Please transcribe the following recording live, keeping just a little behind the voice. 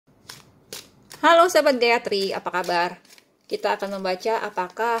Halo sahabat Gayatri, apa kabar? Kita akan membaca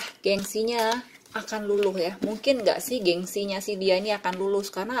apakah gengsinya akan luluh ya. Mungkin nggak sih gengsinya si dia ini akan lulus,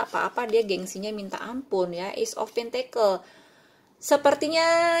 karena apa-apa dia gengsinya minta ampun ya. Ace of Pentacle.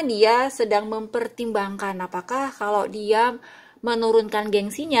 Sepertinya dia sedang mempertimbangkan apakah kalau dia menurunkan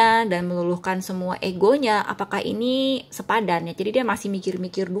gengsinya dan meluluhkan semua egonya, apakah ini sepadan ya. Jadi dia masih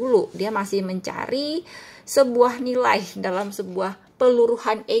mikir-mikir dulu, dia masih mencari sebuah nilai dalam sebuah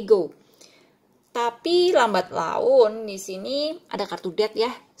peluruhan ego. Tapi lambat laun di sini ada kartu death ya,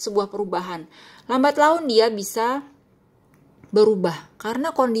 sebuah perubahan. Lambat laun dia bisa berubah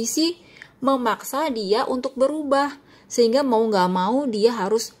karena kondisi memaksa dia untuk berubah, sehingga mau nggak mau dia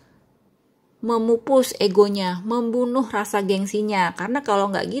harus memupus egonya, membunuh rasa gengsinya. Karena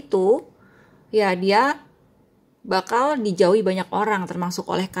kalau nggak gitu, ya dia bakal dijauhi banyak orang termasuk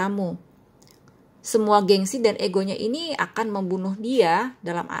oleh kamu. Semua gengsi dan egonya ini akan membunuh dia,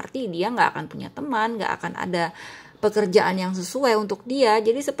 dalam arti dia nggak akan punya teman, nggak akan ada pekerjaan yang sesuai untuk dia.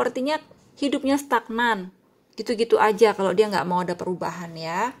 Jadi sepertinya hidupnya stagnan, gitu-gitu aja kalau dia nggak mau ada perubahan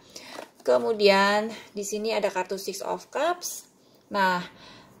ya. Kemudian di sini ada kartu Six of Cups. Nah,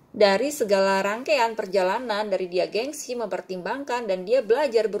 dari segala rangkaian perjalanan, dari dia gengsi, mempertimbangkan, dan dia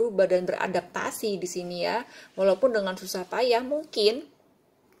belajar berubah dan beradaptasi di sini ya. Walaupun dengan susah payah, mungkin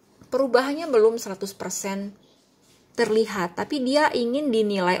perubahannya belum 100% terlihat, tapi dia ingin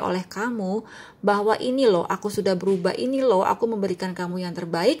dinilai oleh kamu bahwa ini loh aku sudah berubah, ini loh aku memberikan kamu yang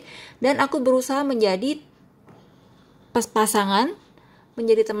terbaik, dan aku berusaha menjadi pasangan,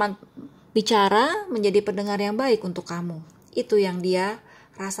 menjadi teman bicara, menjadi pendengar yang baik untuk kamu. Itu yang dia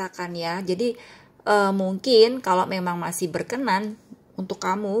rasakan ya. Jadi mungkin kalau memang masih berkenan untuk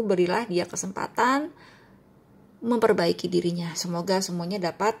kamu, berilah dia kesempatan memperbaiki dirinya. Semoga semuanya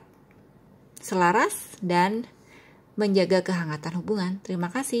dapat selaras dan menjaga kehangatan hubungan. Terima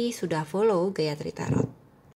kasih sudah follow Gayatri Tarot.